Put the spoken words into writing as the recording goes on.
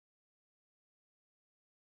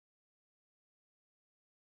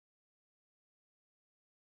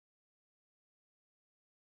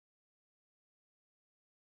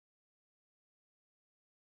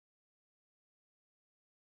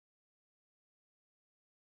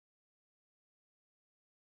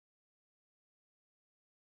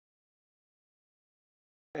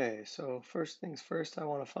Okay, so first things first, I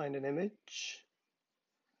want to find an image.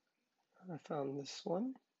 I found this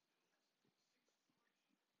one.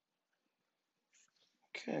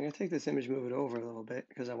 Okay, I'm going to take this image, move it over a little bit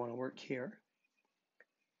because I want to work here.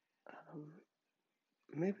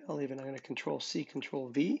 Maybe I'm going to Control C, Control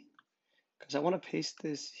V because I want to paste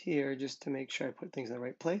this here just to make sure I put things in the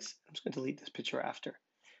right place. I'm just going to delete this picture after.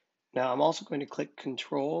 Now I'm also going to click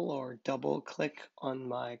Control or double click on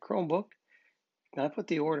my Chromebook. Now I put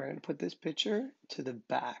the order, I'm going to put this picture to the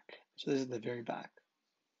back. So this is the very back.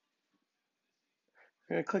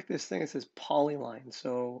 I'm going to click this thing that says polyline.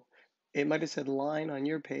 So it might have said line on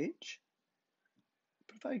your page,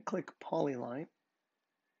 but if I click polyline,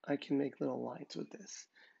 I can make little lines with this.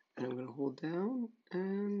 And I'm going to hold down,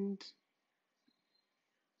 and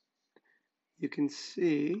you can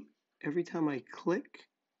see every time I click,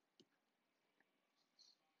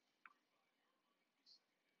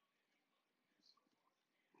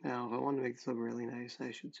 now if I want to make this look really nice,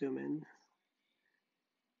 I should zoom in.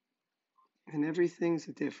 And everything's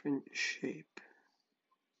a different shape.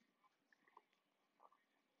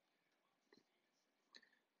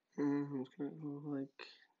 I'm just going to go like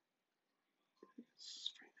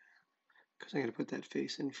this because I'm going to put that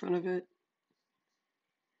face in front of it.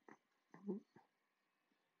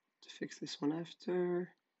 To fix this one after.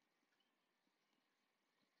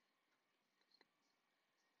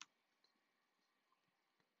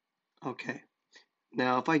 Okay,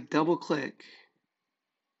 now if I double click,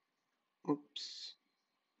 oops,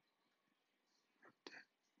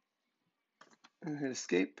 I hit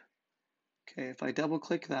escape. Okay, if I double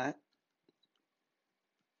click that,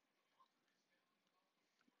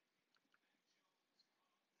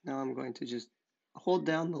 now I'm going to just hold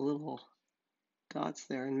down the little dots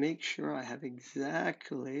there and make sure I have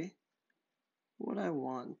exactly what I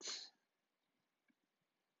want.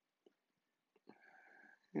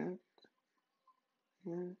 Yeah,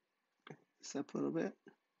 this up a little bit.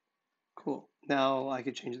 Cool. Now I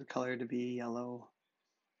could change the color to be yellow,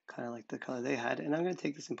 kind of like the color they had, and I'm going to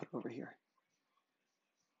take this and put it over here.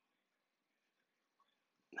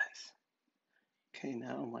 Nice. Okay,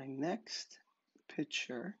 now my next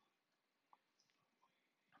picture.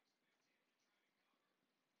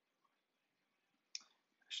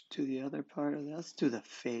 Let's do the other part of this. Let's do the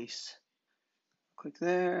face. Click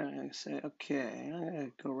there, and I'm going to say, okay, I'm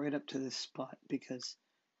going to go right up to this spot because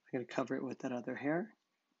I'm going to cover it with that other hair.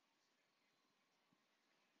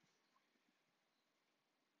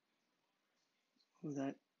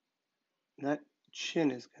 That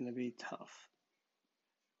chin is going to be tough.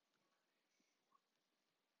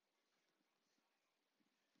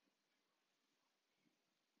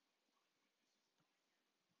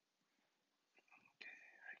 Okay,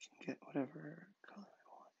 I can get whatever color I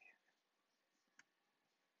want here.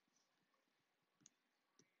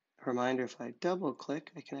 A reminder, if I double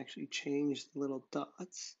click, I can actually change the little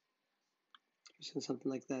dots. Using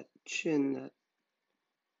something like that chin that,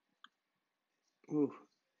 ooh.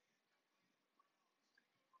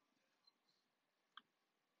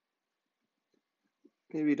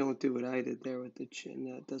 Maybe don't do what I did there with the chin.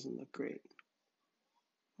 That doesn't look great.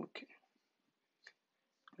 Okay.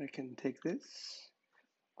 I can take this.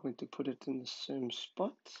 I'm going to put it in the same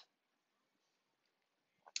spot.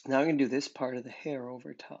 Now I'm going to do this part of the hair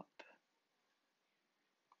over top.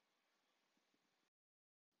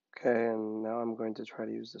 Okay, and now I'm going to try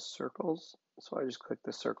to use the circles. So I just click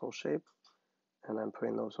the circle shape, and I'm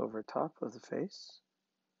putting those over top of the face.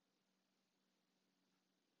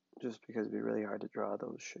 Just because it'd be really hard to draw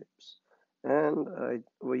those shapes. And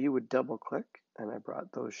well, you would double click, and I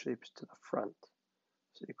brought those shapes to the front.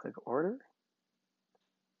 So you click order,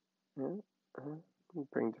 and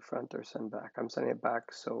bring to front or send back. I'm sending it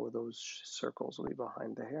back so those circles will be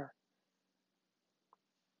behind the hair.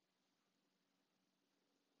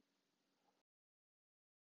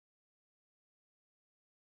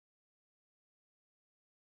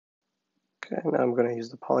 Okay, now I'm going to use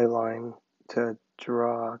the polyline to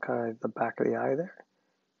draw kind of the back of the eye there.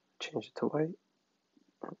 Change it to white.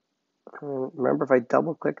 Remember, if I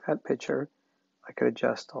double click that picture, I could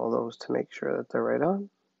adjust all those to make sure that they're right on.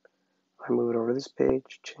 I move it over this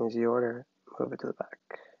page, change the order, move it to the back.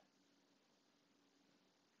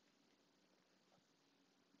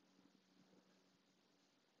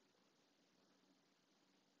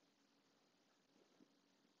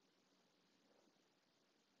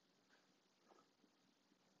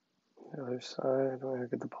 The other side, I'm going to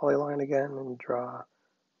get the polyline again and draw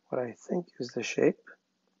what I think is the shape.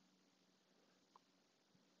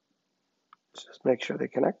 Just make sure they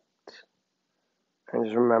connect. And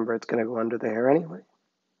just remember, it's going to go under the hair anyway.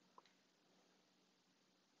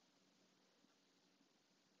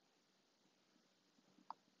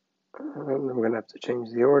 And I'm going to have to change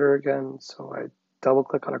the order again. So I double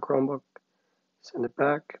click on a Chromebook, send it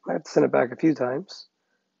back. I have to send it back a few times.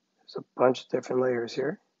 There's a bunch of different layers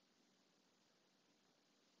here.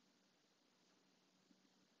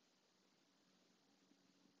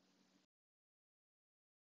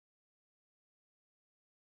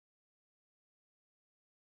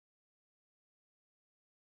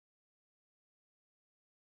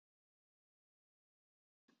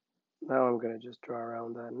 Now I'm going to just draw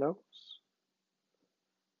around that nose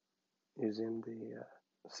using the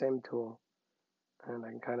same tool. And I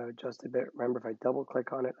can kind of adjust a bit. Remember, if I double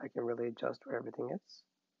click on it, I can really adjust where everything is.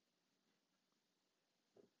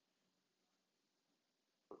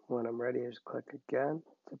 When I'm ready, I just click again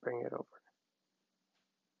to bring it over.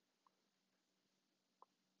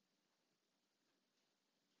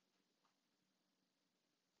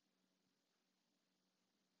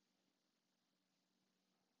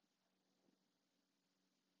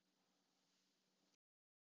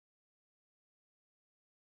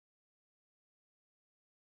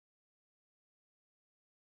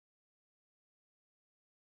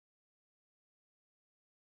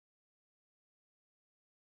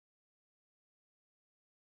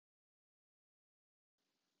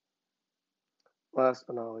 Last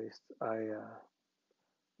but not least, I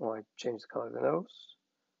changed the color of the nose.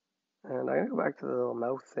 And I'm going to go back to the little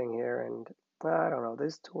mouth thing here. And I don't know,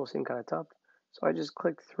 this tool seemed kind of tough. So I just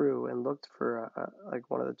clicked through and looked for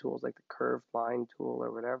like one of the tools, like the curved line tool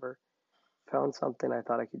or whatever. Found something I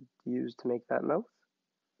thought I could use to make that mouth.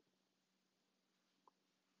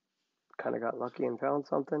 Kind of got lucky and found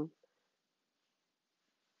something.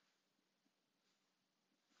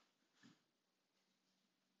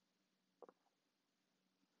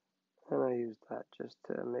 And I used that just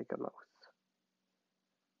to make a mouth.